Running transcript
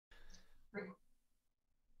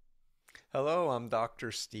Hello, I'm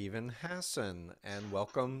Dr. Stephen Hassan, and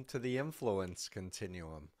welcome to the Influence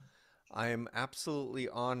Continuum. I am absolutely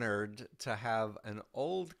honored to have an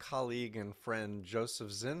old colleague and friend,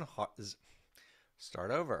 Joseph Zinhart.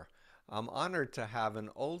 Start over. I'm honored to have an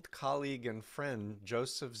old colleague and friend,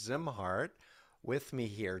 Joseph Zimhart, with me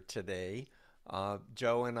here today.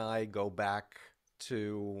 Joe and I go back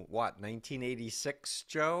to what, 1986,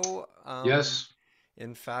 Joe? Yes.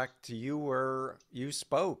 In fact, you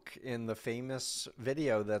spoke in the famous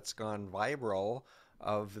video that's gone viral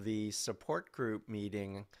of the support group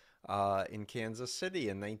meeting in Kansas City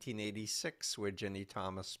in 1986, where Ginni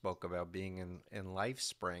Thomas spoke about being in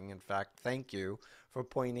LifeSpring. In fact, thank you for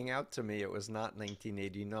pointing out to me it was not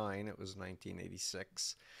 1989, it was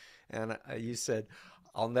 1986. And you said,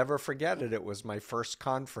 I'll never forget it. It was my first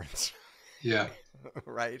conference. Yeah.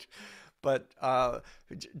 Right. But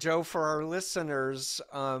Joe, for our listeners,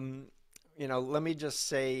 let me just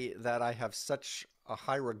say that I have such a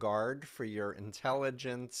high regard for your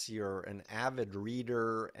intelligence. You're an avid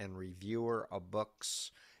reader and reviewer of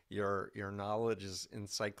books. Your knowledge is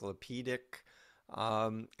encyclopedic.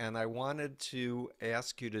 And I wanted to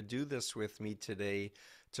ask you to do this with me today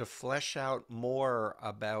to flesh out more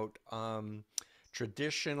about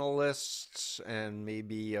traditionalists and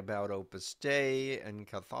maybe about Opus Dei and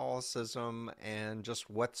Catholicism and just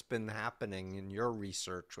what's been happening in your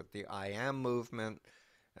research with the I Am movement.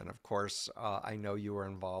 And of course, I know you were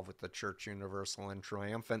involved with the Church Universal and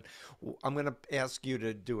Triumphant. I'm going to ask you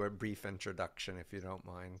to do a brief introduction if you don't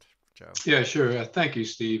mind, Joe. Yeah, sure. Thank you,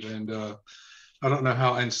 Steve. And I don't know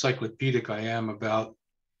how encyclopedic I am about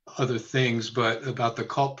other things, but about the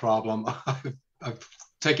cult problem, I've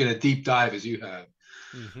taken a deep dive as you have.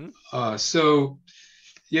 Mm-hmm. So,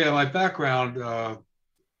 yeah, my background,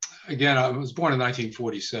 again, I was born in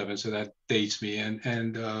 1947, so that dates me.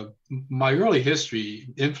 And my early history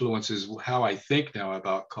influences how I think now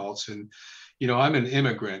about cults. And I'm an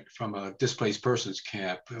immigrant from a displaced persons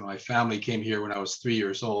camp. My family came here when I was 3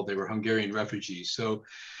 years old. They were Hungarian refugees. So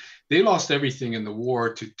they lost everything in the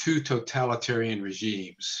war to two totalitarian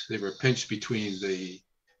regimes. They were pinched between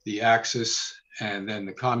the Axis, and then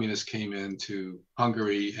the communists came into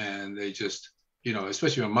Hungary, and they just,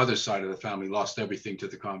 especially my mother's side of the family, lost everything to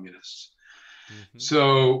the communists. Mm-hmm.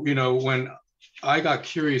 So, when I got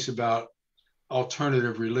curious about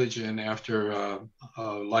alternative religion after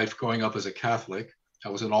life growing up as a Catholic, I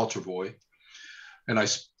was an altar boy, and I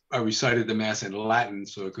recited the Mass in Latin,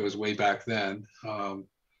 so it goes way back then.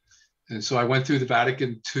 And so I went through the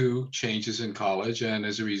Vatican II changes in college, and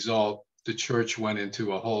as a result, the church went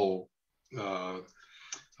into a whole uh,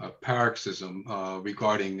 paroxysm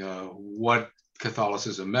regarding what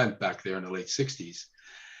Catholicism meant back there in the late 60s.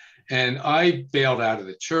 And I bailed out of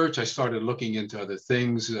the church. I started looking into other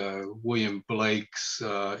things, William Blake's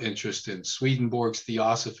interest in Swedenborg's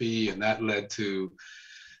theosophy, and that led to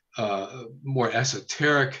more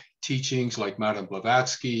esoteric teachings like Madame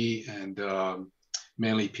Blavatsky and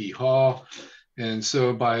Manly P. Hall. And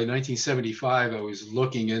so by 1975, I was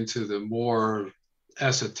looking into the more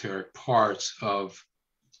esoteric parts of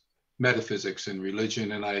metaphysics and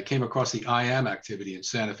religion. And I came across the I Am activity in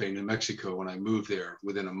Santa Fe, New Mexico, when I moved there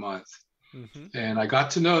within a month. Mm-hmm. And I got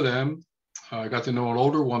to know them. I got to know an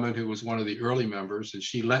older woman who was one of the early members, and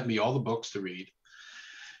she lent me all the books to read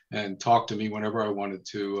and talk to me whenever I wanted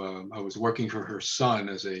to. I was working for her son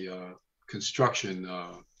as a construction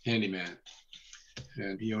handyman,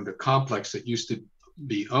 and he owned a complex that used to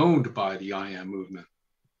be owned by the I Am movement.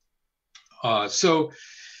 So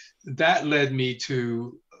that led me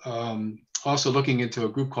to also looking into a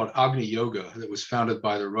group called Agni Yoga that was founded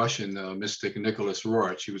by the Russian mystic Nicholas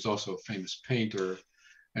Roerich. He was also a famous painter,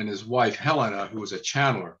 and his wife Helena, who was a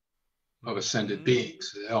channeler of ascended Mm-hmm.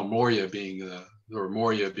 beings. El Moria being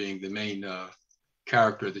the main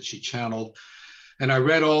character that she channeled. And I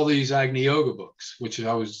read all these Agni Yoga books, which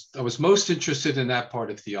I was most interested in that part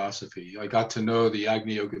of theosophy. I got to know the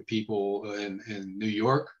Agni Yoga people in New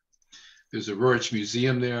York. There's a Roerich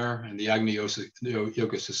Museum there, and the Agni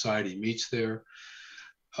Yoga Society meets there.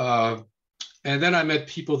 Uh, and then I met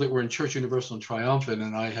people that were in Church Universal and Triumphant,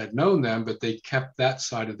 and I had known them, but they kept that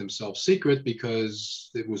side of themselves secret because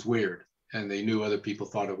it was weird, and they knew other people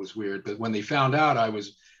thought it was weird. But when they found out I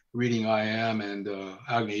was reading I Am and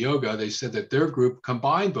Agni Yoga, they said that their group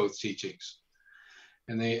combined both teachings.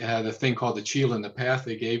 And they had a thing called the Cheel and the Path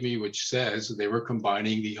they gave me, which says they were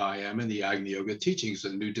combining the I Am and the Agni Yoga teachings, the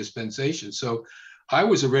new dispensation. So I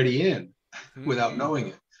was already in without Mm-hmm. knowing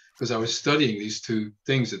it because I was studying these two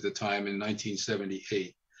things at the time in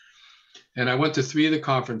 1978. And I went to three of the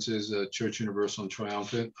conferences, Church Universal and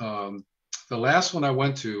Triumphant. the last one I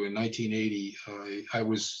went to in 1980, I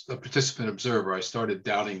was a participant observer. I started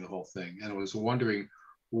doubting the whole thing, and I was wondering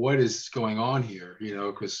what is going on here,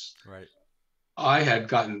 because Right. I had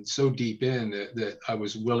gotten so deep in that I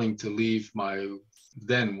was willing to leave my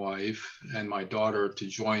then wife and my daughter to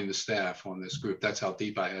join the staff on this group. That's how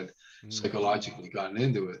deep I had Mm-hmm. psychologically gotten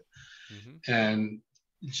into it. Mm-hmm. And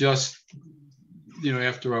just,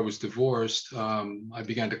 after I was divorced, I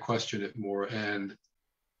began to question it more. And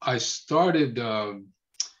I started,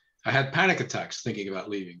 I had panic attacks thinking about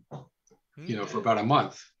leaving, for about a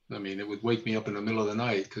month. I mean, it would wake me up in the middle of the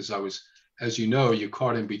night because I was, as you know, you're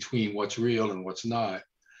caught in between what's real and what's not.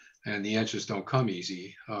 And the answers don't come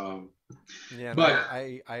easy. Yeah, and But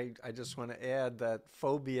I just want to add that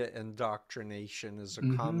phobia indoctrination is a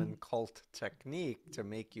mhm. common cult technique to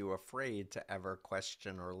make you afraid to ever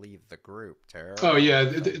question or leave the group. Oh yeah,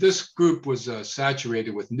 Terrible things. this group was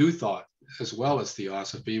saturated with new thought as well as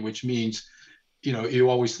theosophy, which means you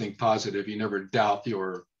always think positive. You never doubt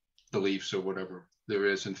your beliefs or whatever there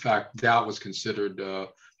is. In fact, doubt was considered a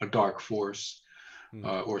dark force Hmm.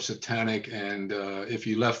 or satanic, and if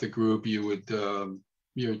you left the group, you would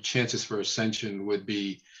your chances for ascension would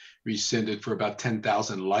be rescinded for about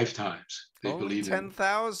 10,000 lifetimes. They Only believed in.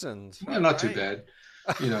 10,000. Yeah, All not too right. bad.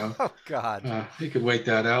 You know, Oh, God. you could wait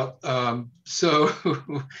that out. So,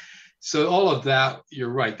 so all of that, you're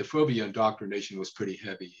right. The phobia indoctrination was pretty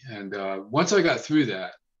heavy, and once I got through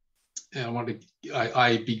that, and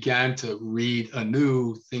I began to read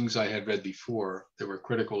anew things I had read before that were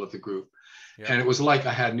critical of the group, Yep. and it was like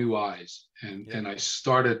I had new eyes, and Yep. and I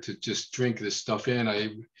started to just drink this stuff in.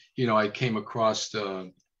 I came across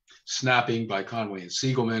Snapping by Conway and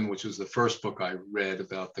Siegelman, which was the first book I read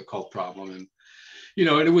about the cult problem, and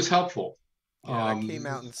it was helpful. Yeah, that Um, came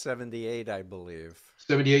out in 78, I believe.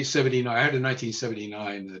 78, 79. I had a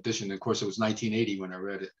 1979 edition. Of course, it was 1980 when I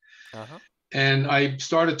read it. Uh-huh. And I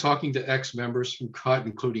started talking to ex-members from CUT,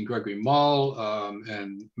 including Gregory Mull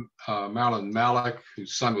and Marilyn Malik,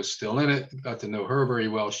 whose son was still in it. Got to know her very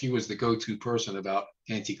well. She was the go-to person about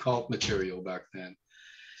anti-cult material back then.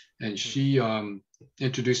 And Hmm. she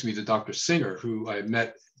introduced me to Dr. Singer, who I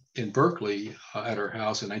met in Berkeley at her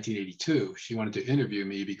house in 1982. She wanted to interview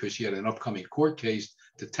me because she had an upcoming court case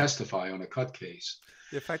to testify on a CUT case.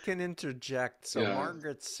 If I can interject, so Yeah,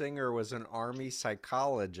 Margaret Singer was an army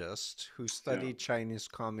psychologist who yeah. studied Chinese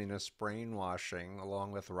communist brainwashing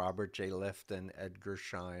along with Robert J. Lifton, Edgar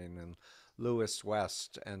Schein, and Lewis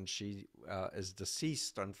West. And she is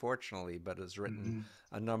deceased, unfortunately, but has written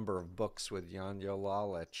Mm-hmm. a number of books with Janja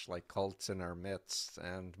Lalich, like Cults in Our Midst.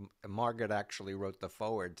 And Margaret actually wrote the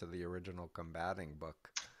foreword to the original Combating book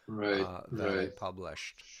Right, that I right.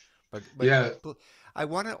 published. But Yeah, I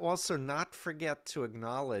want to also not forget to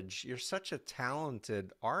acknowledge you're such a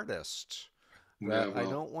talented artist yeah. that I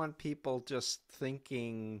Well, don't want people just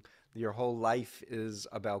thinking your whole life is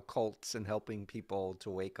about cults and helping people to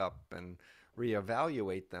wake up and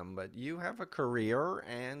reevaluate them. But you have a career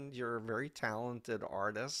and you're a very talented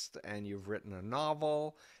artist, and you've written a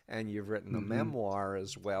novel and you've written a mm-hmm. memoir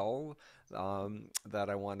as well, that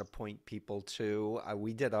I want to point people to.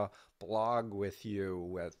 We did a blog with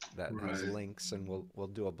you that has Right. links, and we'll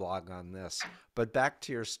do a blog on this. But back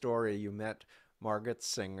to your story, you met Margaret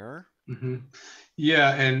Singer. Mm-hmm.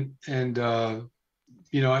 Yeah, and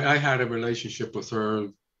I had a relationship with her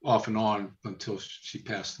off and on until she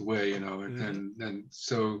passed away. Mm-hmm. And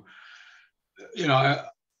so you know, I,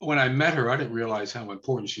 when I met her, I didn't realize how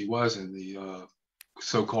important she was in the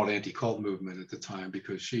so-called anti-cult movement at the time,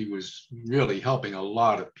 because she was really helping a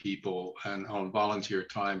lot of people and on volunteer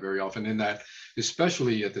time very often. In that,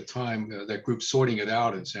 especially at the time, that group Sorting It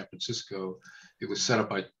Out in San Francisco, it was set up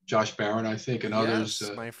by Josh Barron, I think, and others.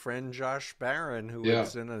 Yes, my friend Josh Barron, who Yeah,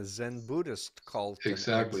 was in a Zen Buddhist cult and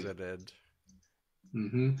exactly. exited.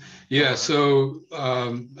 Hmm. Go Yeah, on. so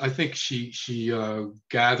I think she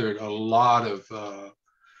gathered a lot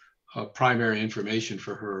of primary information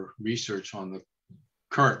for her research on the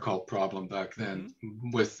current cult problem back then,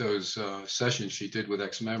 Mm-hmm. with those sessions she did with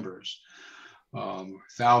ex-members.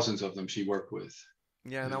 Thousands of them she worked with.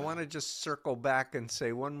 Yeah, and I Yeah. want to just circle back and say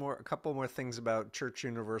a couple more things about Church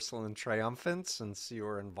Universal and Triumphant, since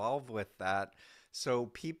you're involved with that. So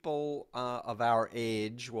people of our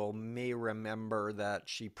age may remember that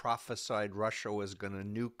she prophesied Russia was going to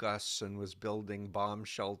nuke us and was building bomb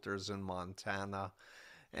shelters in Montana.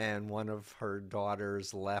 And one of her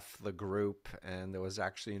daughters left the group, and there was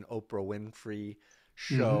actually an Oprah Winfrey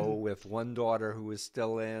show Mm-hmm. with one daughter who was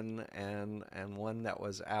still in and one that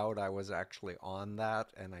was out. I was actually on that,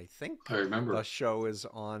 and I I think the remember. show is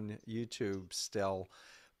on YouTube still.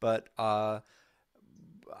 But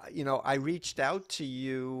I reached out to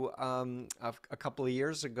you a couple of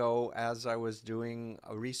years ago as I was doing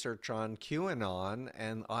a research on QAnon,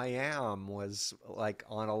 and I am was like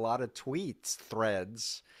on a lot of tweets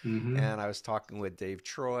threads, Hmm. and I was talking with Dave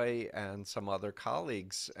Troy and some other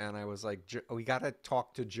colleagues, and I was like, We got to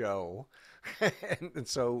talk to Joe," and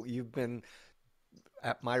so you've been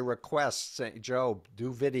at my request saying, "Joe,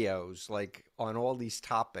 do videos like on all these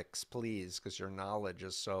topics, please, because your knowledge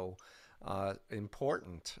is so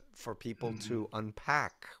important for people Hmm. to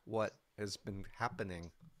unpack what has been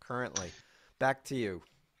happening currently." Back to you.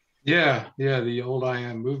 Yeah, yeah, the old I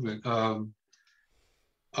am movement. One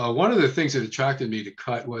of the things that attracted me to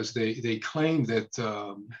CUT was they claimed that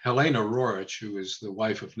Helena Roerich, who was the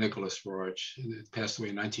wife of Nicholas Roerich, that passed away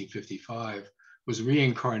in 1955, was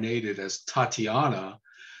reincarnated as Tatiana,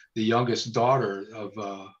 the youngest daughter of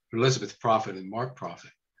Elizabeth Prophet and Mark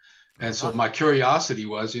Prophet. And so Uh-huh. my curiosity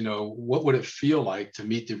was, what would it feel like to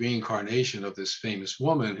meet the reincarnation of this famous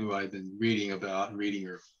woman who I'd been reading about and reading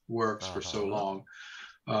her works for so Uh-huh. long?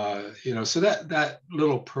 So that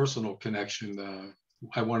little personal connection,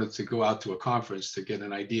 I wanted to go out to a conference to get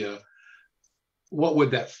an idea. What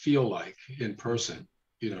would that feel like in Mm-hmm. person?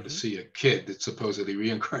 To Mm-hmm. see a kid that's supposedly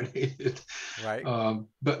reincarnated. Right.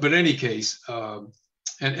 But in any case,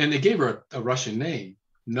 and they gave her a Russian name,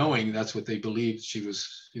 knowing Mm-hmm. that's what they believed she was,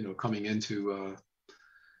 coming into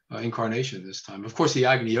incarnation this time. Of course, the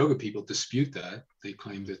Agni Yoga people dispute that. They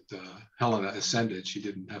claim that Helena ascended; she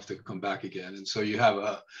didn't have to come back again. And so you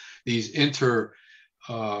have these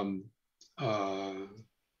um, uh,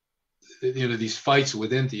 these fights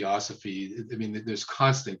within theosophy. I mean, there's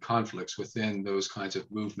constant conflicts within those kinds of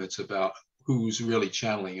movements about who's really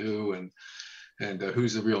channeling who, and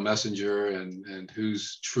who's the real messenger, and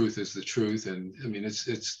whose truth is the truth. And I mean,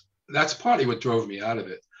 it's that's partly what drove me out of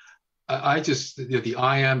it. I just, the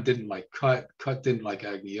I am didn't like CUT didn't like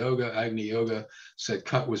Agni Yoga said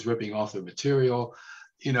CUT was ripping off their material,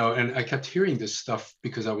 and I kept hearing this stuff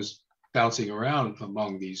because I was bouncing around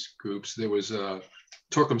among these groups. There was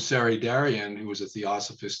Turkham Saridarian, who was a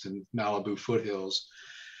theosophist in Malibu foothills.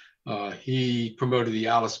 He promoted the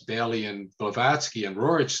Alice Bailey and Blavatsky and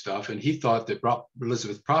Roerich stuff, and he thought that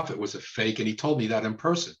Elizabeth Prophet was a fake, and he told me that in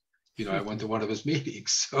person. I went to one of his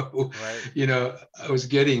meetings. So, Right. I was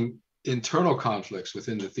getting internal conflicts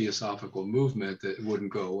within the theosophical movement that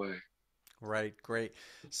wouldn't go away. Right, great.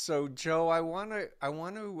 So, Joe, I want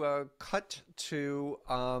to cut to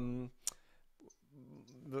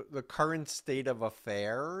the current state of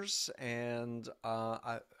affairs, and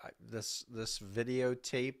this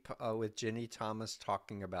videotape with Ginni Thomas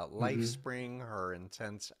talking about Mm-hmm. LifeSpring, her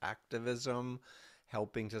intense activism,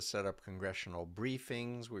 helping to set up congressional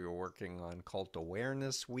briefings. We were working on Cult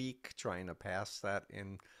Awareness Week, trying to pass that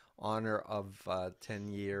in honor of 10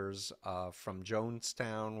 years from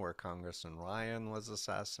Jonestown, where Congressman Ryan was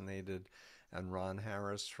assassinated, and Ron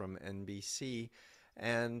Harris from NBC.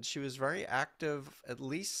 And she was very active at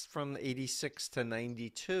least from 86 to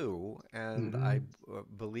 92. And I Mm-hmm.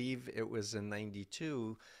 believe it was in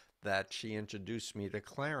 92 that she introduced me to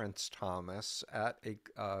Clarence Thomas at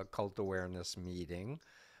a cult awareness meeting.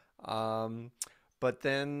 Um, but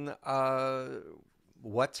then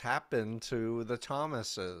what's happened to the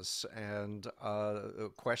Thomases, and a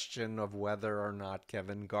question of whether or not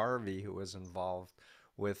Kevin Garvey, who was involved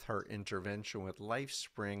with her intervention with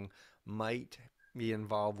LifeSpring, might be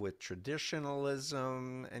involved with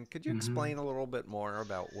traditionalism. And could you Mm-hmm. explain a little bit more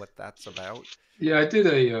about what that's about? Yeah, I did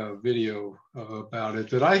a video about it.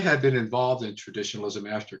 That I had been involved in traditionalism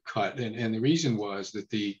after CUT, and the reason was that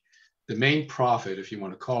the main prophet, if you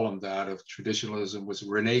want to call him that, of traditionalism was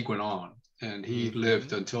Rene Guénon, and he lived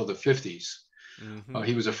Mm-hmm. until the 50s. Mm-hmm.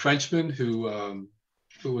 He was a Frenchman who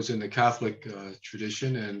was in the Catholic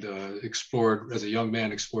tradition, and explored, as a young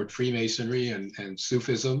man, explored Freemasonry and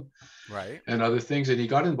Sufism Right. and other things. And he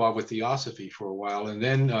got involved with theosophy for a while. And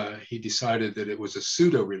then he decided that it was a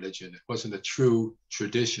pseudo religion, it wasn't a true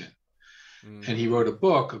tradition. And he Mm-hmm. wrote a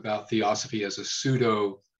book about theosophy as a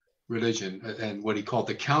pseudo religion, and what he called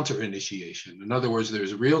the counter initiation. In other words,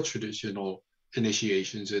 there's real traditional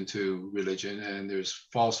initiations into religion, and there's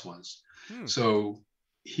false ones. Hmm. So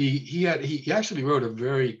he actually wrote a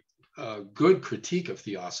very good critique of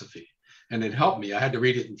theosophy, and it helped Mm-hmm. me. I had to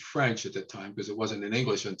read it in French at the time because it wasn't in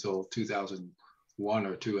English until 2001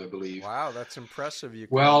 or two, I believe. Wow, that's impressive. You Well,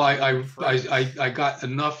 can read French. I got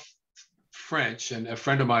enough French, and a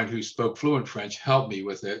friend of mine who spoke fluent French helped me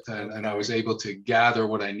with it, and I was Okay. able to gather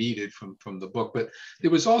what I needed from the book. But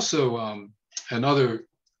there was also another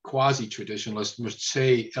quasi traditionalist,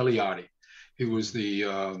 Mircea Eliade, who was Mm-hmm.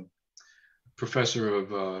 the professor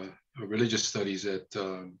of religious studies at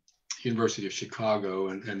University of Chicago,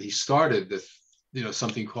 and he started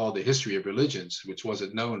something called the History of Religions, which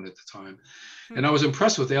wasn't known at the time. And I was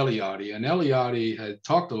impressed with Eliade, and Eliade had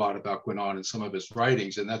talked a lot about Guénon in some of his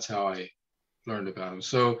writings, and that's how I learned about him.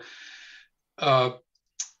 So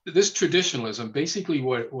this traditionalism, basically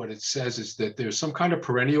what it says is that there's some kind of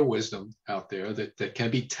perennial wisdom out there that can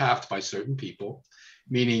be tapped by certain people,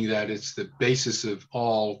 meaning that it's the basis of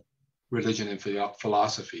all religion and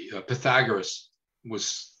philosophy. Pythagoras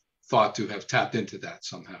was thought to have tapped into that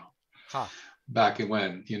somehow. Huh. Back in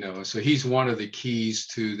when, so he's one of the keys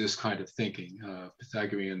to this kind of thinking,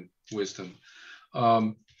 Pythagorean wisdom.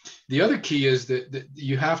 The other key is that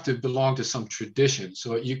you have to belong to some tradition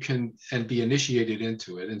so you can and be initiated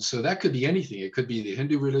into it. And so that could be anything. It could be the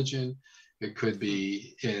Hindu religion. It could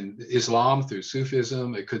be in Islam through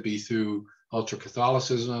Sufism. It could be through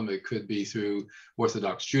ultra-Catholicism. It could be through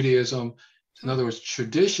Orthodox Judaism. In other words,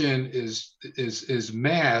 tradition is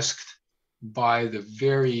masked by the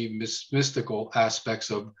very mystical aspects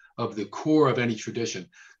of the core of any tradition.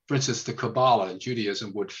 For instance, the Kabbalah in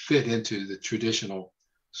Judaism would fit into the traditional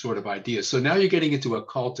sort of ideas. So now you're getting into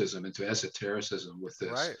occultism, into esotericism with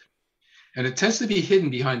this. Right. And it tends to be hidden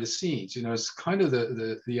behind the scenes. It's kind of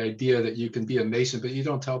the idea that you can be a Mason, but you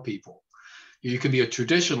don't tell people. You can be a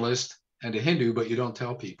traditionalist and a Hindu, but you don't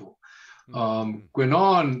tell people.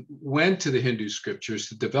 Guénon went to the Hindu scriptures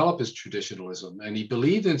to develop his traditionalism, and he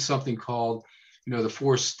believed in something called, the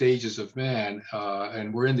 4 stages of man,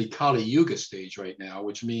 and we're in the Kali Yuga stage right now,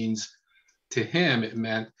 which means to him it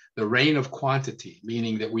meant the reign of quantity,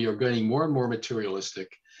 meaning that we are getting more and more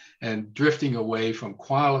materialistic and drifting away from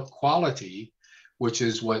quality, which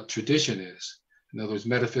is what tradition is. In other words,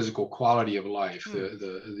 metaphysical quality of life.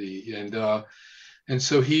 And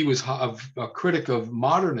so he was a critic of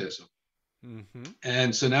modernism. Mm-hmm.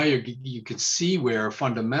 And so now you could see where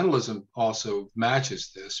fundamentalism also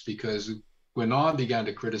matches this, because Guénon began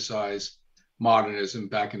to criticize modernism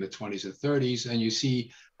back in the 20s and 30s, and you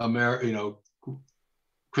see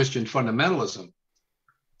Christian fundamentalism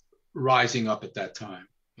rising up at that time.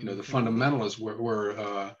 The fundamentalists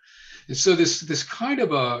were and so this kind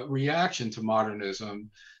of a reaction to modernism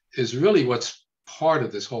is really what's part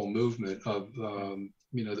of this whole movement of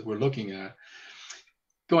that we're looking at.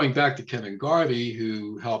 Going back to Kevin Garvey,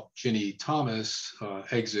 who helped Ginni Thomas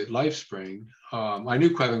exit LifeSpring, I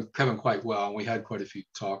knew Kevin quite well, and we had quite a few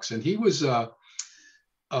talks. And he was a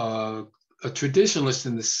traditionalist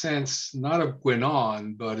in the sense, not of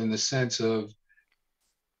Guénon, but in the sense of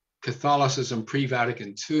Catholicism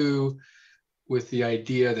pre-Vatican II, with the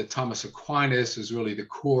idea that Thomas Aquinas is really the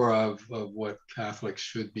core of what Catholics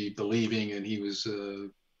should be believing. And he was a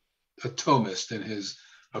Thomist in his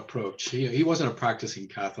approach. He wasn't a practicing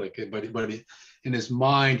Catholic, but in his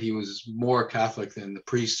mind, he was more Catholic than the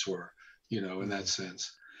priests were, in that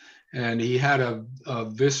sense. And he had a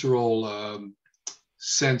visceral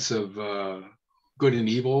sense of good and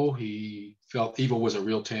evil. He felt evil was a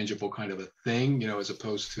real tangible kind of a thing, as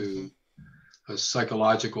opposed to a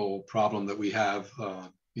psychological problem that we have,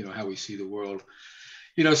 how we see the world.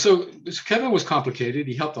 So Kevin was complicated.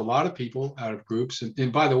 He helped a lot of people out of groups.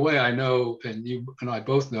 And by the way, I know, and you and I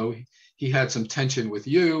both know, he had some tension with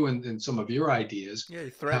you and some of your ideas. Yeah, he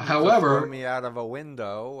threatened to throw me out of a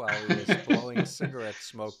window while he was blowing cigarette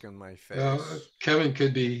smoke in my face. Kevin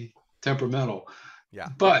could be temperamental. Yeah.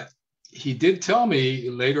 But he did tell me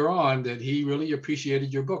later on that he really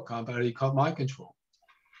appreciated your book, Combating Mind Control.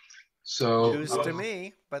 So news to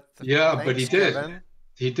me, but yeah, but he did. Kevin.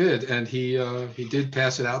 He did, and he did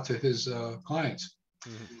pass it out to his clients.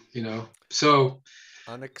 So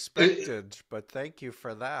unexpected, but thank you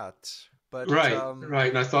for that. But right,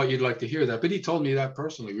 and I thought you'd like to hear that. But he told me that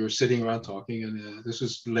personally. We were sitting around talking, and this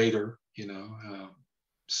was later,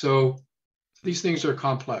 So these things are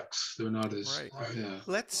complex. They're not as right.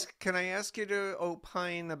 Yeah. Can I ask you to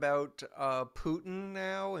opine about Putin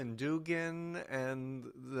now and Dugin and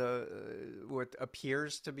what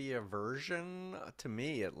appears to be a version, to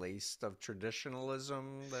me at least, of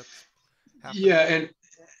traditionalism that's happening? Yeah,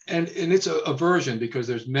 and it's a version because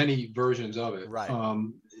there's many versions of it. Right.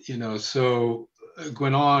 So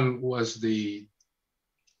Guénon was the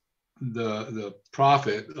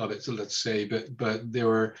prophet of it, so let's say, but there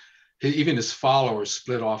were even his followers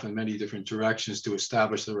split off in many different directions to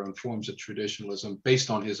establish their own forms of traditionalism based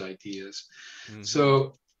on his ideas. Mm-hmm.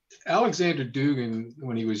 So Alexander Dugin,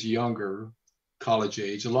 when he was younger, college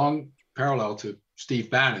age, along parallel to Steve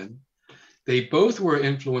Bannon, they both were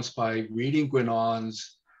influenced by reading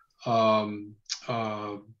Guénon's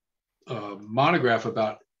monograph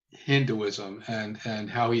about Hinduism and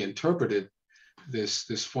how he interpreted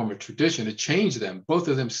this form of tradition. It changed them. Both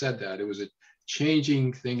of them said that. It was a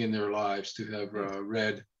life-changing thing in their lives to have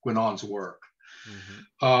read Guénon's work.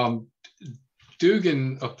 Mm-hmm.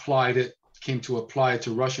 Dugin came to apply it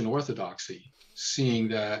to Russian Orthodoxy, seeing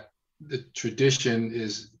that the tradition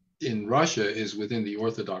is in Russia is within the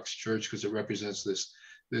Orthodox Church because it represents this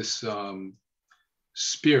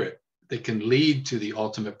spirit that can lead to the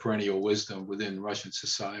ultimate perennial wisdom within Russian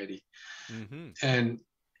society. Mm-hmm.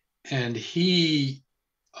 And he,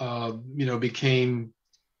 became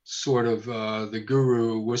sort of the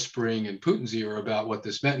guru whispering in Putin's ear about what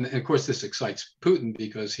this meant. And of course, this excites Putin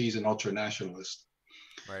because he's an ultranationalist.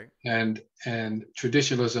 Right. And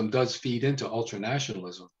traditionalism does feed into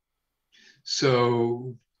ultranationalism.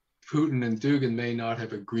 So Putin and Dugin may not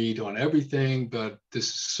have agreed on everything, but this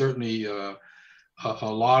is certainly a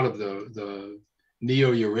lot of the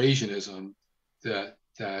neo-Eurasianism that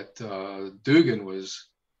Dugin was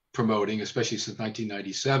promoting, especially since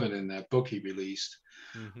 1997 in that book he released,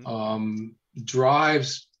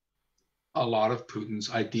 drives a lot of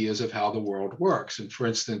Putin's ideas of how the world works. And for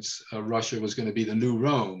instance, Russia was going to be the new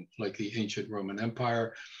Rome, like the ancient Roman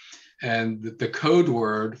Empire. And the code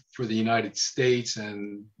word for the United States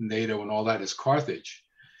and NATO and all that is Carthage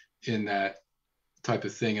in that type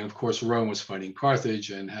of thing. And of course, Rome was fighting Carthage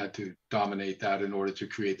and had to dominate that in order to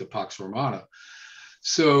create the Pax Romana.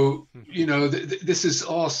 So, this is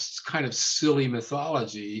all kind of silly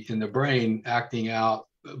mythology in the brain acting out.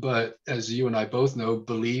 But as you and I both know,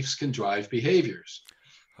 beliefs can drive behaviors.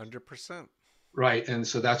 100%. Right. And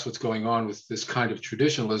so that's what's going on with this kind of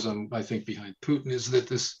traditionalism, I think, behind Putin, is that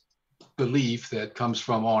this belief that comes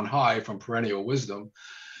from on high, from perennial wisdom,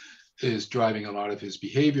 is driving a lot of his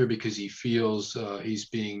behavior because he feels he's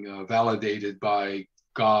being validated by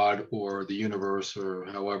God or the universe, or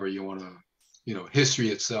however you want to, history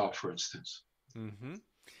itself, for instance. Mm-hmm.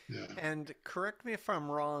 Yeah. And correct me if I'm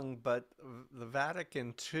wrong, but the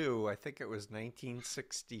Vatican II, I think it was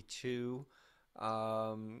 1962,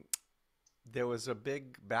 there was a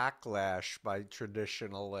big backlash by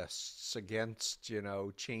traditionalists against,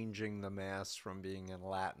 changing the Mass from being in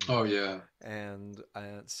Latin. Oh, yeah. And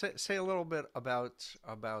say a little bit about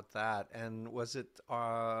that. And was it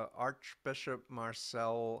Archbishop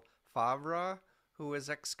Marcel Favre who was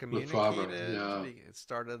excommunicated? Yeah. It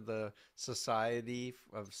started the Society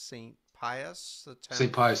of Saint Pius X.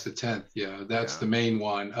 St. Pius X. Yeah, that's the main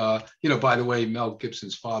one. By the way, Mel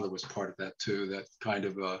Gibson's father was part of that too. That kind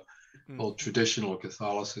of old traditional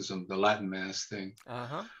Catholicism, the Latin Mass thing.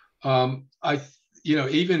 Even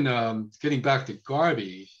getting back to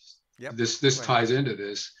Garvey, this ties into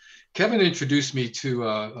this. Kevin introduced me to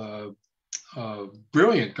a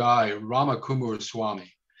brilliant guy, Rama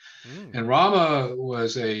Kumaraswamy. And Rama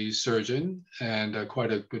was a surgeon and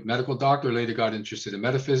quite a good medical doctor. Later got interested in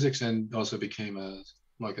metaphysics and also became a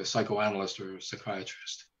psychoanalyst or a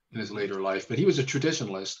psychiatrist in his later life. But he was a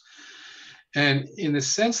traditionalist. And in the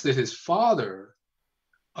sense that his father,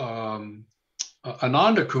 Ananda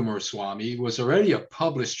Kumaraswamy, was already a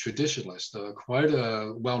published traditionalist, quite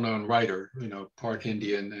a well-known writer, part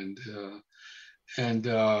Indian, and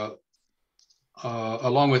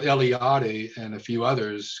along with Eliade and a few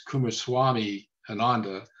others, Kumaraswamy,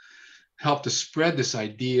 Ananda, helped to spread this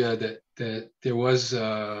idea that there was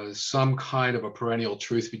some kind of a perennial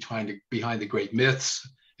truth behind the great myths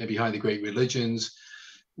and behind the great religions,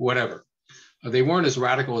 whatever. They weren't as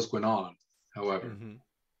radical as Guénon, however.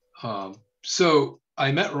 So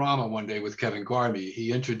I met Rama one day with Kevin Garvey.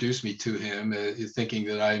 He introduced me to him, thinking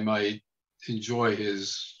that I might enjoy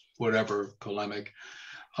his whatever polemic.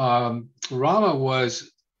 Rama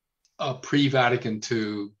was a pre-Vatican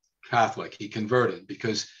II Catholic. He converted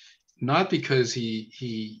not because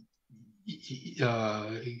he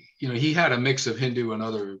had a mix of Hindu and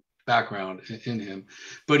other background in him,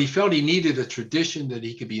 but he felt he needed a tradition that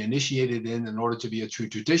he could be initiated in order to be a true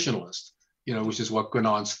traditionalist, which is what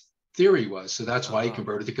Guénon's theory was. So that's why he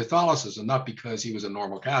converted to Catholicism, not because he was a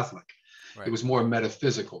normal Catholic. Right. It was more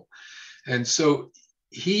metaphysical. And so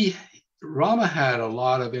Rama had a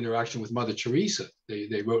lot of interaction with Mother Teresa.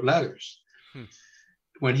 They wrote letters.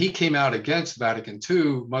 When he came out against Vatican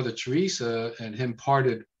II, Mother Teresa and him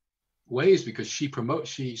parted ways because she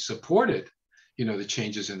supported the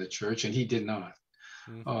changes in the church, and he did not.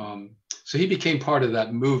 So he became part of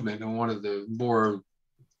that movement and one of the more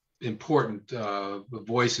important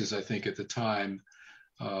voices, I think, at the time,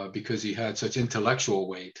 because he had such intellectual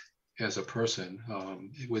weight as a person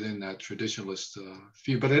within that traditionalist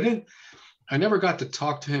view. But I never got to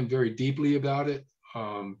talk to him very deeply about it.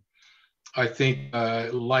 I think,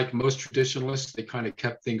 like most traditionalists, they kind of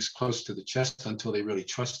kept things close to the chest until they really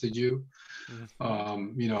trusted you.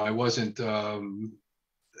 I wasn't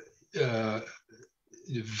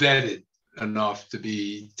vetted enough to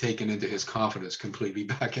be taken into his confidence completely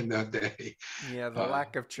back in that day. Yeah, the Uh,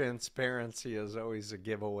 lack of transparency is always a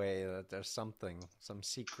giveaway that there's something, some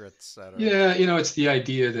secrets that are. yeah, it's the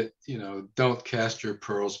idea that don't cast your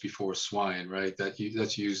pearls before swine, right? That's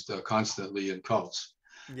used constantly in cults,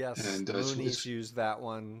 Yes, and the Moonies it's use that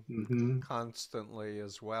one mhm, constantly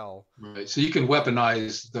as well. right. So you can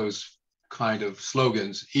weaponize those kind of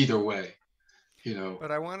slogans either way, you know.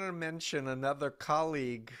 But I wanted to mention another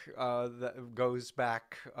colleague that goes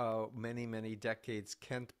back many, many decades,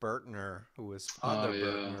 Kent Bertner, who was Father Yeah.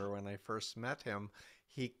 Bertner when I first met him.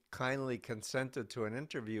 He kindly consented to an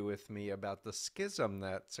interview with me about the schism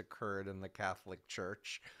that's occurred in the Catholic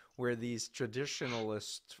Church, where these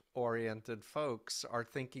traditionalist-oriented folks are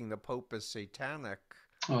thinking the Pope is satanic,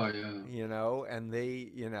 Oh yeah. and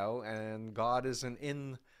and God isn't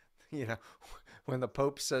in, you know, when the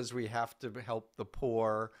Pope says we have to help the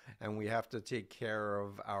poor and we have to take care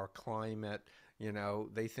of our climate,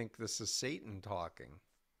 they think this is Satan talking.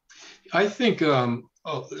 I think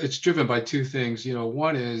it's driven by two things.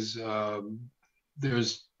 One is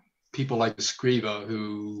there's people like Escriva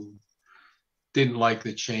who didn't like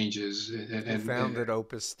the changes Who and founded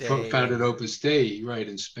Opus Dei founded and Opus Dei right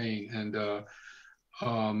in Spain, and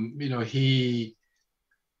he,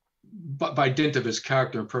 by dint of his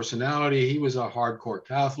character and personality, he was a hardcore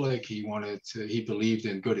Catholic. He believed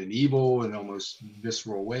in good and evil in almost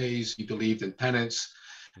visceral ways. He believed in penance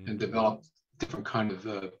and hmm developed different kind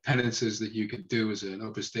of penances that you could do as an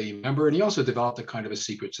Opus Dei member. And he also developed a kind of a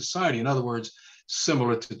secret society. In other words,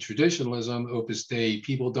 similar to traditionalism, Opus Dei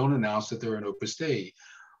people don't announce that they're an Opus Dei.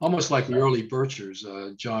 Almost like the early Birchers,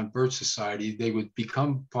 John Birch Society, they would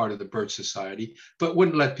become part of the Birch Society, but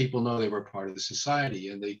wouldn't let people know they were part of the society,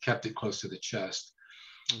 and they kept it close to the chest,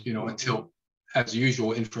 hmm until, as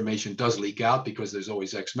usual, information does leak out because there's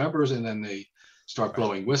always ex-members, and then they start right.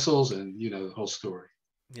 blowing whistles, and the whole story.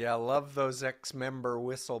 Yeah, I love those ex-member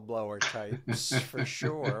whistleblower types for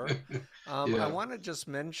sure. I Yeah. want to just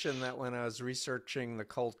mention that when I was researching the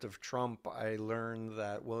cult of Trump, I learned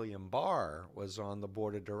that William Barr was on the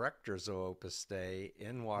board of directors of Opus Dei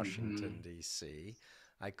in Mm-hmm. Washington, D.C.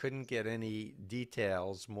 I couldn't get any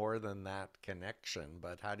details more than that connection,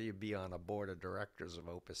 but how do you be on a board of directors of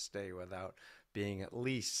Opus Dei without being at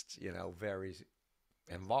least, very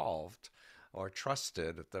involved or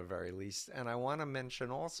trusted at the very least? And I want to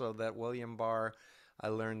mention also that William Barr, I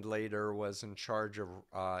learned later, was in charge of,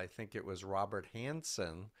 I think it was Robert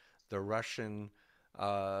Hansen, the Russian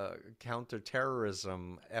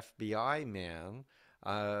counterterrorism FBI man.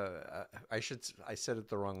 I said it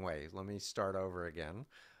the wrong way. Let me start over again.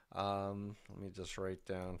 Let me just write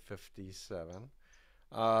down 57.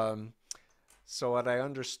 Um, so what I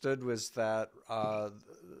understood was that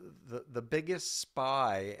the biggest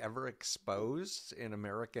spy ever exposed in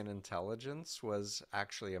American intelligence was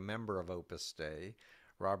actually a member of Opus Dei,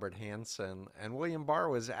 Robert Hansen, and William Barr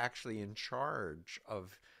was actually in charge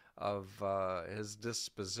of his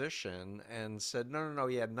disposition and said no, no, no,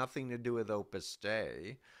 he had nothing to do with Opus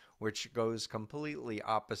Dei, which goes completely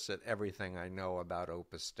opposite everything I know about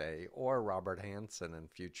Opus Dei or Robert Hansen in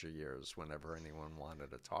future years whenever anyone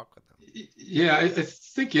wanted to talk with him. Yeah, I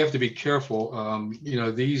think you have to be careful.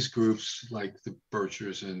 These groups like the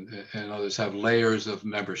Birchers and others have layers of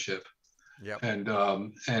membership, Yep.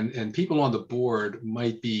 and people on the board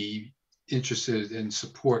might be interested in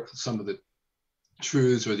support some of the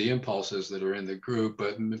truths or the impulses that are in the group,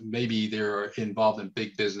 but maybe they're involved in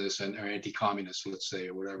big business and are anti-communist, let's say,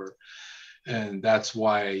 or whatever, and that's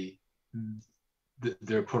why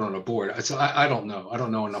they're put on a board. So I don't know. I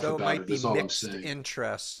don't know enough So it about might it. be Is all I'm mixed saying.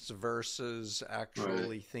 interests versus Right.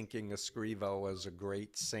 actually thinking Escrivo was a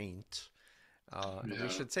great saint. And we Yeah.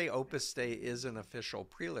 should say Opus Dei is an official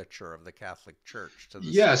prelature of the Catholic Church to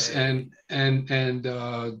this Yes, day. and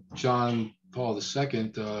John Paul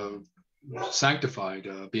II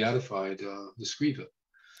sanctified, beatified the Scriva,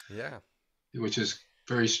 Yeah. which is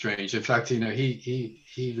very strange. In fact,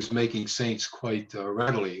 he was making saints quite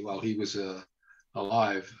readily while he was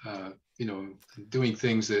alive. Doing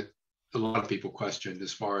things that a lot of people questioned,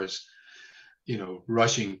 as far as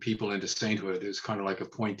rushing people into sainthood is kind of like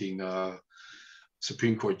appointing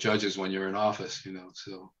Supreme Court judges when you're in office.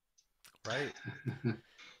 So. Right.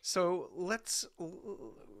 So let's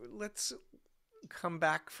come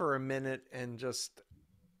back for a minute and just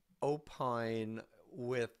opine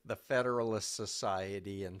with the Federalist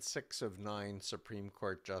Society and 6 of 9 Supreme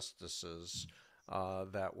Court justices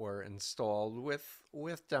that were installed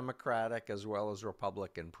with Democratic as well as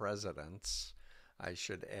Republican presidents, I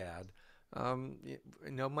should add. You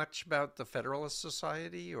know much about the Federalist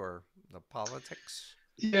Society or the politics?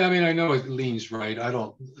 Yeah, I mean, I know it leans right. I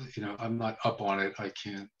don't, I'm not up on it. I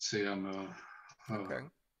can't say I'm Okay.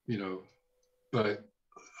 you know, but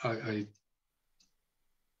I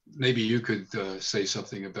maybe you could say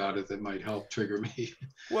something about it that might help trigger me.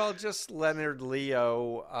 Well, just Leonard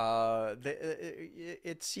Leo.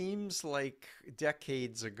 It seems like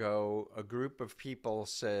decades ago, a group of people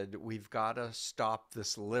said, we've got to stop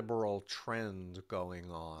this liberal trend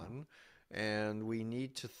going on, and we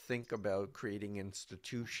need to think about creating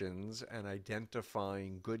institutions and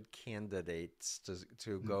identifying good candidates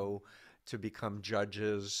to go to become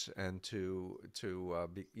judges and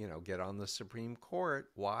get on the Supreme Court.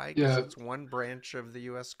 Why? Because Yeah. it's one branch of the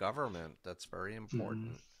U.S. government that's very Mhm.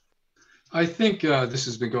 important. I think this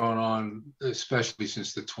has been going on, especially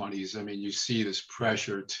since the 20s. I mean, you see this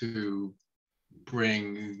pressure to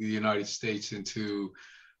bring the United States into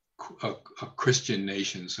a Christian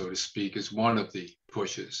nation, so to speak, is one of the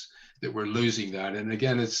pushes that we're losing that. And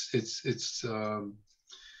again, it's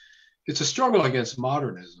a struggle against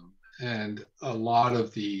modernism, and a lot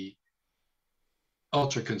of the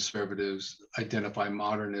ultra conservatives identify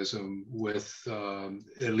modernism with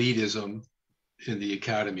elitism in the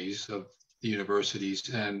academies of the universities,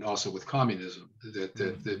 and also with communism that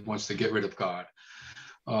Hmm. wants to get rid of God.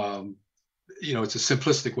 Um, it's a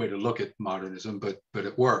simplistic way to look at modernism, but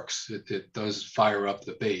it works. It does fire up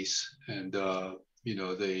the base, and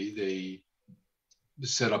they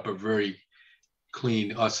set up a very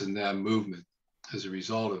clean us and them movement as a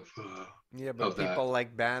result Yeah, but of that. people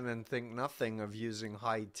like Bannon think nothing of using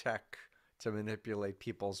high tech to manipulate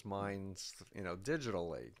people's minds,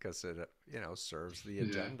 digitally, because it, serves the Yeah,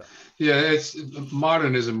 agenda. yeah. It's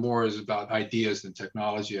modernism more is about ideas than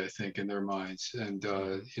technology, I think, in their minds. And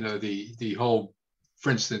Hmm. the whole, for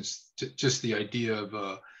instance, just the idea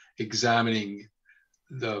of examining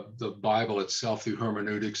the Bible itself through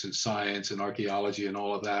hermeneutics and science and archaeology and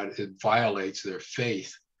all of that, it violates their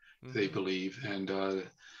faith, they Hmm. believe. And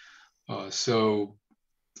so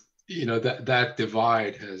that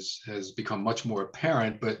divide has become much more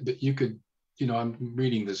apparent. But you could, I'm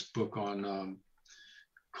reading this book on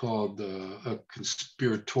called A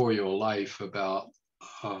Conspiratorial Life about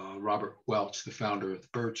Robert Welch, the founder of the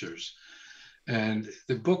Birchers. And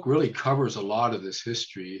the book really covers a lot of this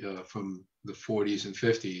history from the 40s and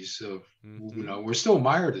 50s of, Hmm. we're still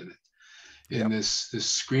mired in Yep. this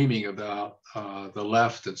screaming about the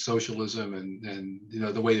left and socialism, and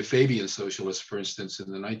the way the Fabian socialists, for instance,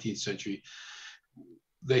 in the 19th century,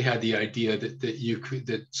 they had the idea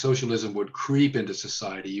that socialism would creep into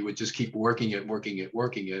society. You would just keep working it, working it,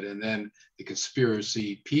 working it, and then the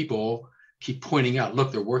conspiracy people keep pointing out,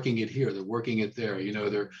 look, they're working it here, they're working it there.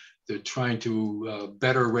 They're trying to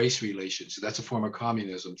better race relations. That's a form of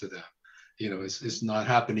communism to them. It's Hmm. not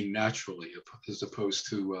happening naturally, as opposed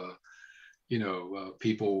to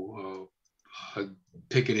people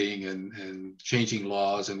picketing and changing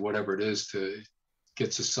laws and whatever it is to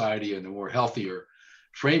get society in a more healthier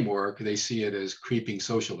framework. They see it as creeping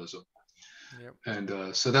socialism. Yep.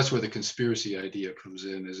 And so that's where the conspiracy idea comes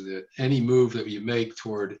in, is that any move that you make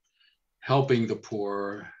toward helping the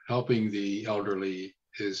poor, helping the elderly,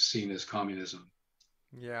 is seen as communism.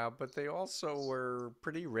 Yeah, but they also were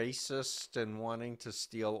pretty racist and wanting to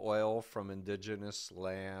steal oil from indigenous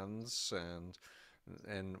lands and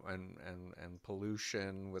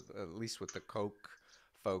pollution with at least with the coke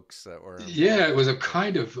folks that were Yeah, it involved was a with it.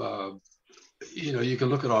 kind of, you can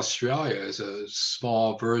look at Australia as a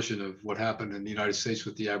small version of what happened in the United States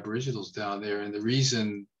with the Aboriginals down there. And the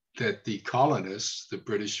reason that the colonists, the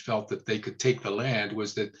British, felt that they could take the land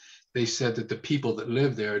was that they said that the people that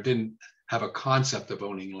lived there didn't have a concept of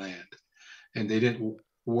owning land, and they didn't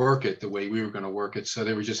work it the way we were going to work it. So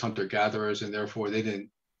they were just hunter gatherers, and therefore they didn't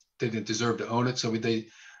deserve to own it. So they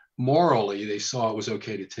morally they saw it was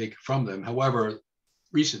okay to take from them. However,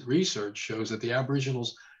 recent research shows that the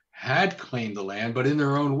Aboriginals had claimed the land, but in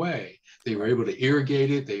their own way. They were Right. able to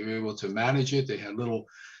irrigate it, they were able to manage it. They had little,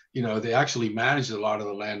 they actually managed a lot of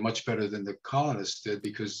the land much better than the colonists did,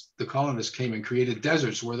 because the colonists came and created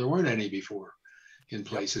deserts where there weren't any before in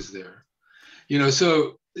Yep. places there. It's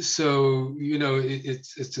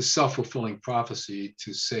a self-fulfilling prophecy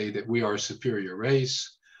to say that we are a superior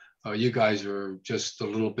race. You guys are just a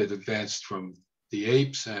little bit advanced from the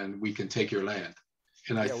apes, and we can take your land.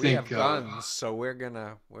 And I Yeah, we think, have guns, so we're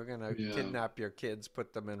gonna yeah, kidnap your kids,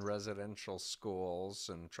 put them in residential schools,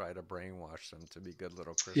 and try to brainwash them to be good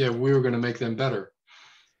little yeah, we were Christians. going to make them better.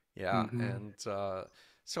 Yeah, Mm-hmm. and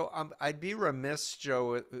So I'd be remiss,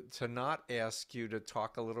 Joe, to not ask you to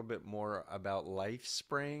talk a little bit more about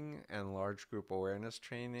LifeSpring and large group awareness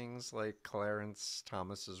trainings. Like Clarence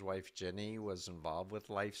Thomas's wife Ginny was involved with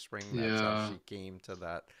LifeSpring. That's how Yeah. she came to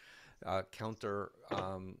that counter,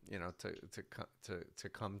 to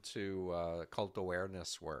come to cult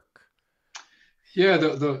awareness work. Yeah,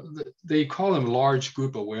 they call them large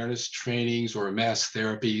group awareness trainings or mass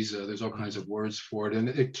therapies. There's all kinds Hmm. of words for it, and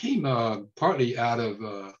it came partly out of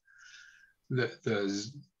the,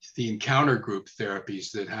 the the encounter group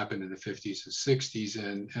therapies that happened in the 50s and 60s,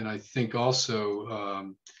 and I think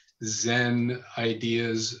also Zen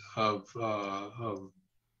ideas of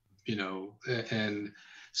and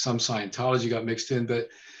some Scientology got mixed in,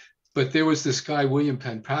 but there was this guy, William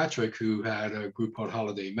Penpatrick, who had a group called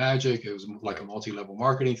Holiday Magic. It was like a Right, multi-level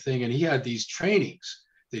marketing thing. And he had these trainings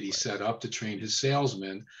that he right. set up to train his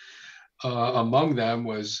salesmen. Among them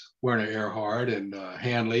was Werner Erhard and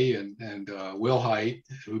Hanley and Will Haidt,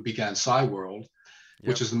 who began Cyworld,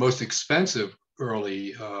 which Yep. is the most expensive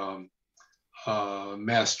early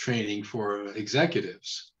mass training for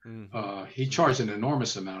executives. Hmm. He Hmm. charged an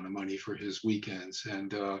enormous amount of money for his weekends.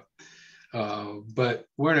 But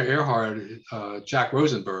Werner Erhard, Jack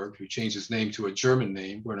Rosenberg, who changed his name to a German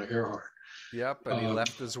name, Werner Erhard. Yep. And he Uh,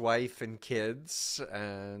 left his wife and kids,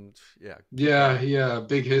 and yeah, keep yeah, going. yeah,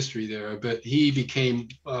 big history there. But he became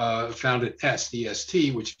founded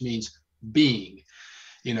EST, which means being,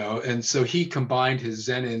 and so he combined his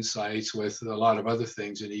Zen insights with a lot of other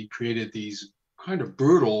things, and he created these kind of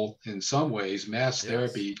brutal, in some ways, mass Yes.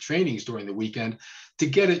 therapy trainings during the weekend to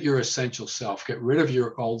get at your essential self, get rid of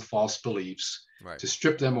your old false beliefs, Right. to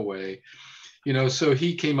strip them away. So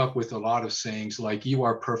he came up with a lot of sayings like, you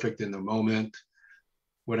are perfect in the moment,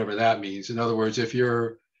 whatever that means. In other words, if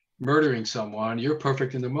you're murdering someone, you're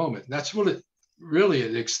perfect in the moment. That's what it really,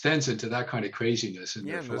 it extends into that kind of craziness in Yeah,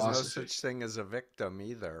 their and there's no philosophy. such thing as a victim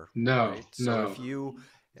either, No, right? So no. if you,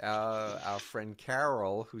 our friend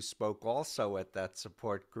Carol, who spoke also at that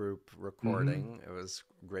support group Mm-hmm. recording, it was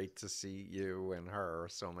great to see you and her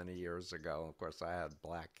so many years ago. Of course, I had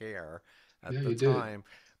black hair Yeah, at the you did. time,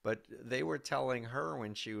 but they were telling her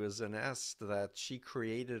when she was in Est that she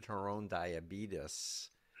created her own diabetes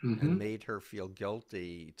and Mm-hmm. made her feel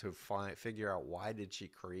guilty to figure out why did she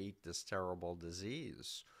create this terrible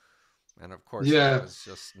disease. And of course, that Yeah. was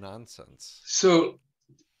just nonsense. So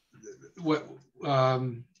what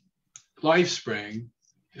um, LifeSpring,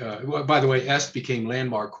 well, by the way, Est became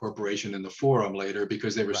Landmark Corporation in the Forum later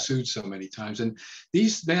because they were Right, sued so many times. And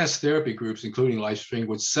these mass therapy groups, including LifeSpring,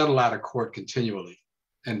 would settle out of court continually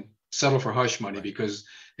and settle for hush money right, because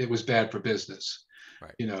it was bad for business.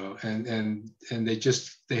 right. And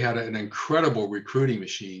they had an incredible recruiting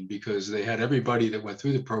machine because they had everybody that went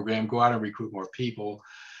through the program go out and recruit more people,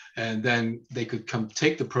 and then they could come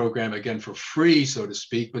take the program again for free, so to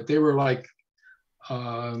speak. But they were like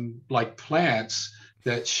plants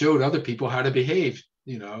that showed other people how to behave,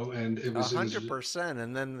 and A it was, hundred percent.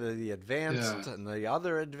 And then the yeah. advanced and the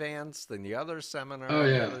other advanced and the other seminar Oh,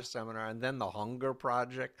 and the yeah. other seminar. And then the hunger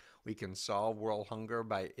project. We can solve world hunger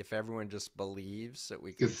by if everyone just believes that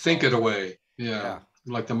we You could can think it solve it. away. Yeah. Yeah.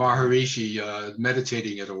 Like the And Maharishi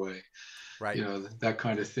meditating it away, right. that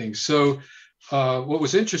kind of thing. So, what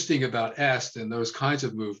was interesting about Est and those kinds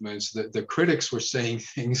of movements, that the critics were saying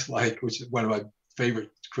things like, which is one of my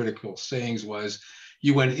favorite critical sayings was,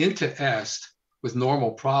 you went into Est with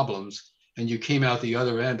normal problems and you came out the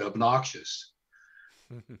other end obnoxious.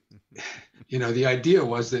 The idea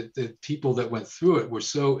was that the people that went through it were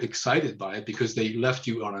so excited by it because they left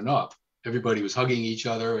you on an up. Everybody was hugging each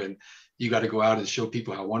other, and you got to go out and show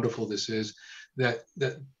people how wonderful this is. That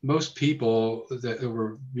most people that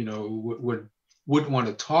were, wouldn't want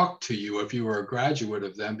to talk to you if you were a graduate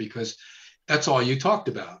of them because that's all you talked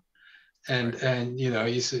about. And Right. and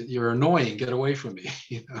you said, you're annoying, get away from me.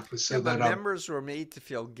 Yeah, So but that I'm. members were made to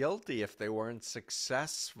feel guilty if they weren't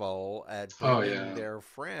successful at Oh, bringing yeah. their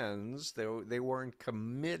friends. They weren't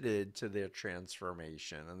committed to their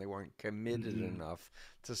transformation and they weren't committed Mhm. enough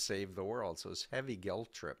to save the world. So it's heavy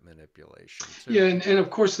guilt trip manipulation Yeah, too. and of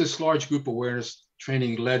course, this large group awareness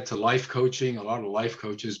training led to life coaching. A lot of life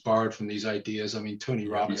coaches borrowed from these ideas. I mean, Tony Yep.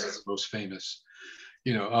 Robbins is the most famous,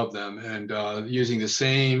 of them, and using the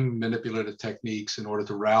same manipulative techniques in order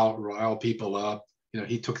to rile people up.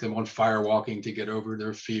 He took them on firewalking to get over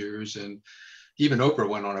their fears, and even Oprah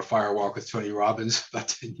went on a firewalk with Tony Robbins about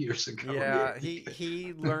 10 years ago. Yeah,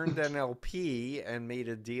 he learned NLP and made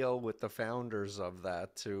a deal with the founders of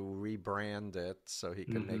that to rebrand it so he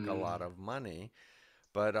could make a Mm-hmm. lot of money.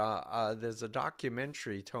 But there's a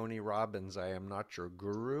documentary, Tony Robbins, I Am Not Your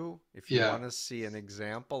Guru. If you Yeah. want to see an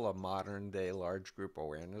example of modern day large group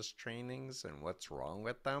awareness trainings and what's wrong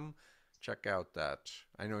with them, check out that.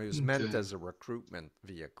 I know he was meant Okay. as a recruitment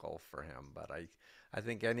vehicle for him, but I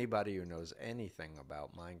think anybody who knows anything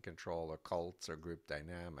about mind control or cults or group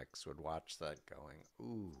dynamics would watch that going,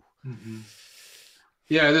 ooh, Hmm.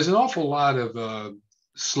 Yeah, there's an awful lot of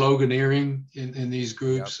sloganeering in these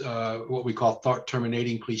yep, groups, what we call thought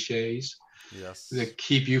terminating cliches yes. that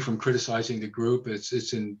keep you from criticizing the group.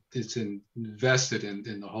 It's invested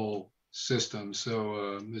in the whole system.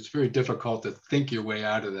 So it's very difficult to think your way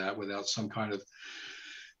out of that without some kind of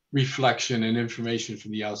reflection and information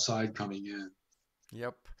from the outside coming in.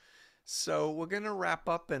 Yep. So we're going to wrap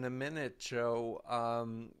up in a minute, Joe.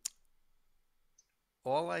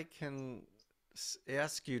 All I can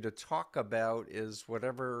ask you to talk about is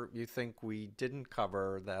whatever you think we didn't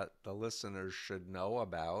cover that the listeners should know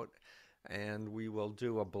about. And we will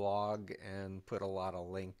do a blog and put a lot of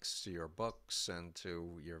links to your books and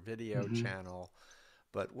to your video Hmm. channel.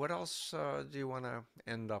 But what else do you want to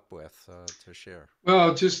end up with to share?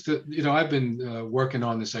 Well, just I've been working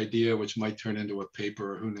on this idea, which might turn into a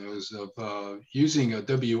paper, who knows, of using a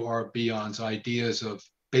W.R. Bion's ideas of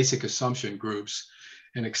basic assumption groups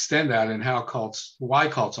and extend that and why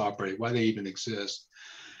cults operate, why they even exist.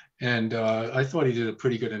 And I thought he did a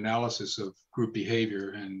pretty good analysis of group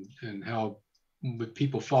behavior and how when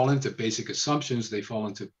people fall into basic assumptions, they fall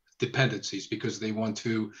into dependencies because they want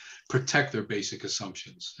to protect their basic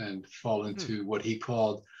assumptions and fall Hmm. into what he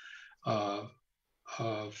called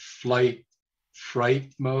uh, flight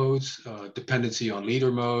fright modes, dependency on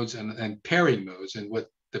leader modes, and pairing modes. And what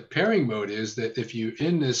the pairing mode is that if you're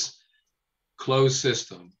in this closed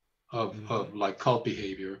system Mm-hmm. of like cult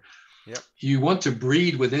behavior, Yep. you want to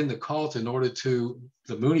breed within the cult in order to,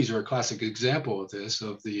 the Moonies are a classic example of this,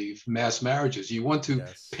 of the mass marriages. You want to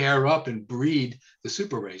Yes. pair up and breed the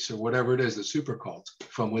super race or whatever it is, the super cult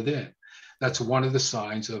from within. That's Uh-huh. one of the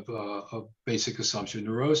signs of basic assumption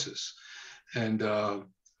neurosis. And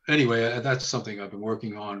anyway, that's something I've been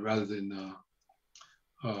working on rather than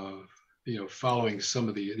following some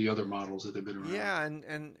of the other models that have been around. Yeah,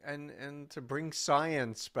 and to bring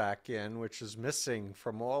science back in, which is missing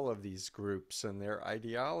from all of these groups and their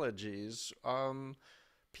ideologies,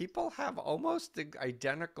 people have almost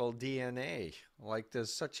identical DNA. Like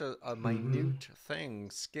there's such a Mm-hmm. minute thing.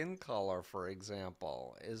 Skin color, for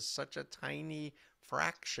example, is such a tiny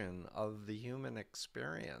fraction of the human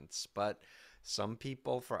experience. But some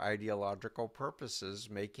people, for ideological purposes,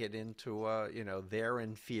 make it into they're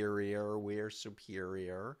inferior, we're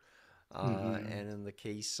superior. Mm-hmm. And in the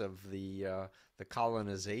case of the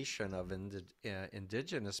colonization of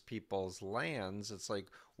indigenous people's lands, it's like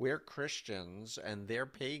we're Christians and they're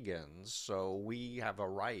pagans, so we have a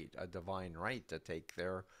right, a divine right, to take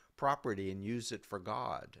their property and use it for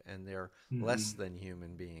God, and they're less Mm-hmm. than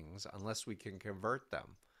human beings unless we can convert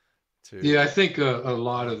them Yeah, I to think a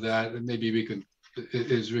lot of gods. that, and maybe we can,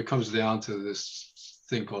 it comes down to this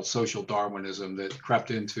thing called social Darwinism that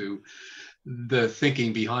crept into the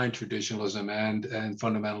thinking behind traditionalism and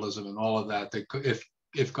fundamentalism and all of that. That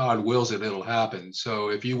if God wills it, it'll happen. So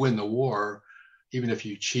if you win the war, even if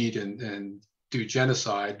you cheat and do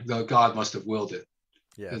genocide, the God must have willed it.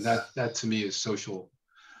 And that Yes. that to me is social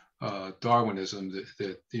Darwinism.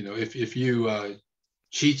 That if you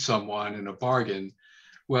cheat someone in a bargain,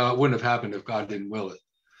 well, it wouldn't have happened if God didn't will it.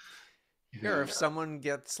 Here, Yeah. if someone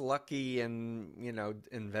gets lucky and,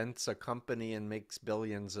 invents a company and makes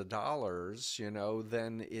billions of dollars,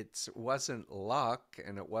 then it wasn't luck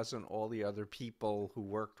and it wasn't all the other people who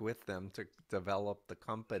worked with them to develop the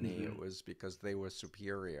company. It Mm-hmm. was because they were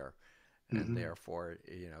superior and Mm-hmm. therefore,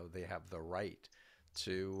 they have the right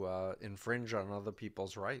to infringe on other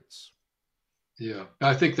people's rights. Yeah,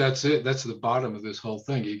 I think that's it. That's the bottom of this whole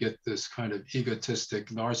thing. You get this kind of egotistic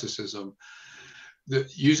narcissism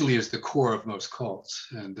that usually is the core of most cults,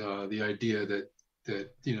 and the idea that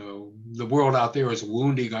the world out there is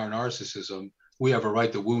wounding our narcissism. We have a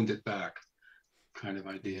right to wound it back, kind of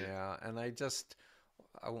idea. Yeah, and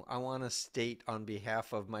I want to state on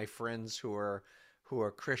behalf of my friends who are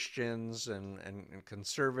Christians and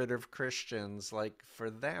conservative Christians, like for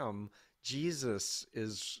them, Jesus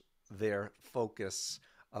is their focus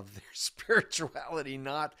of their spirituality,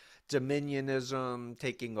 not dominionism,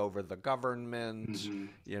 taking over the government, Mm-hmm.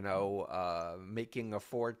 making a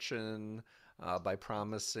fortune by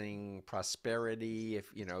promising prosperity.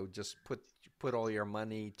 If just put all your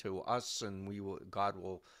money to us, and God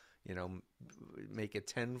will you know make it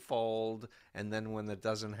tenfold. And then when it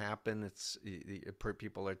doesn't happen,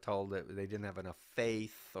 people are told that they didn't have enough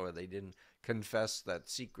faith or they didn't confess that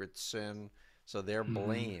secret sin, so they're Mm-hmm.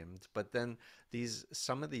 blamed. But then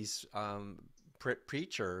some of these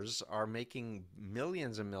preachers are making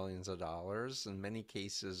millions and millions of dollars, in many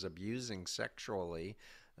cases abusing sexually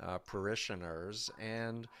parishioners,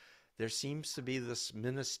 and there seems to be this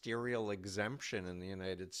ministerial exemption in the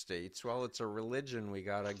United States. Well, it's a religion, we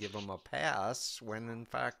got to give them a pass, when in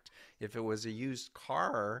fact, if it was a used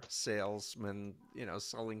car salesman,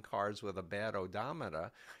 selling cars with a bad odometer,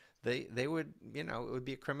 they would, it would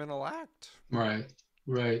be a criminal act. Right,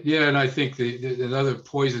 right. Yeah, and I think the another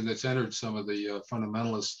poison that's entered some of the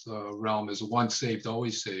fundamentalist realm is once saved,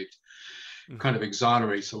 always saved. Kind of Hmm.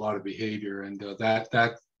 exonerates a lot of behavior, and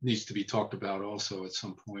that needs to be talked about also at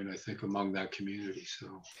some point, I think, among that community.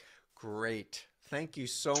 So, Great. Thank you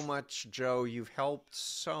so much, Joe. You've helped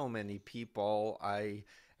so many people. I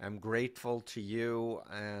am grateful to you,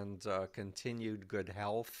 and continued good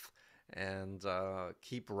health, and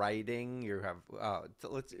keep writing. You have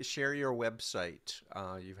let's share your website.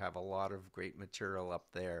 You have a lot of great material up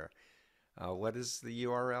there. What is the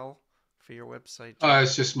URL for your website, Joe?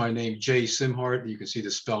 it's just my name, Jay Szimhart. You can see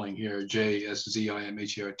the spelling here,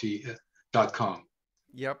 JSZIMHERT.com.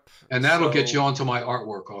 Yep. And that'll get you So, onto my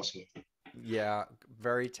artwork also. yeah,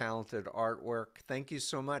 very talented artwork. Thank you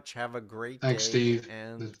so much. Have a great Thanks, day Steve.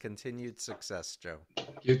 and continued success, Joe.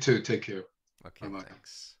 You too. Take care. Okay, Bye bye.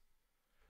 thanks.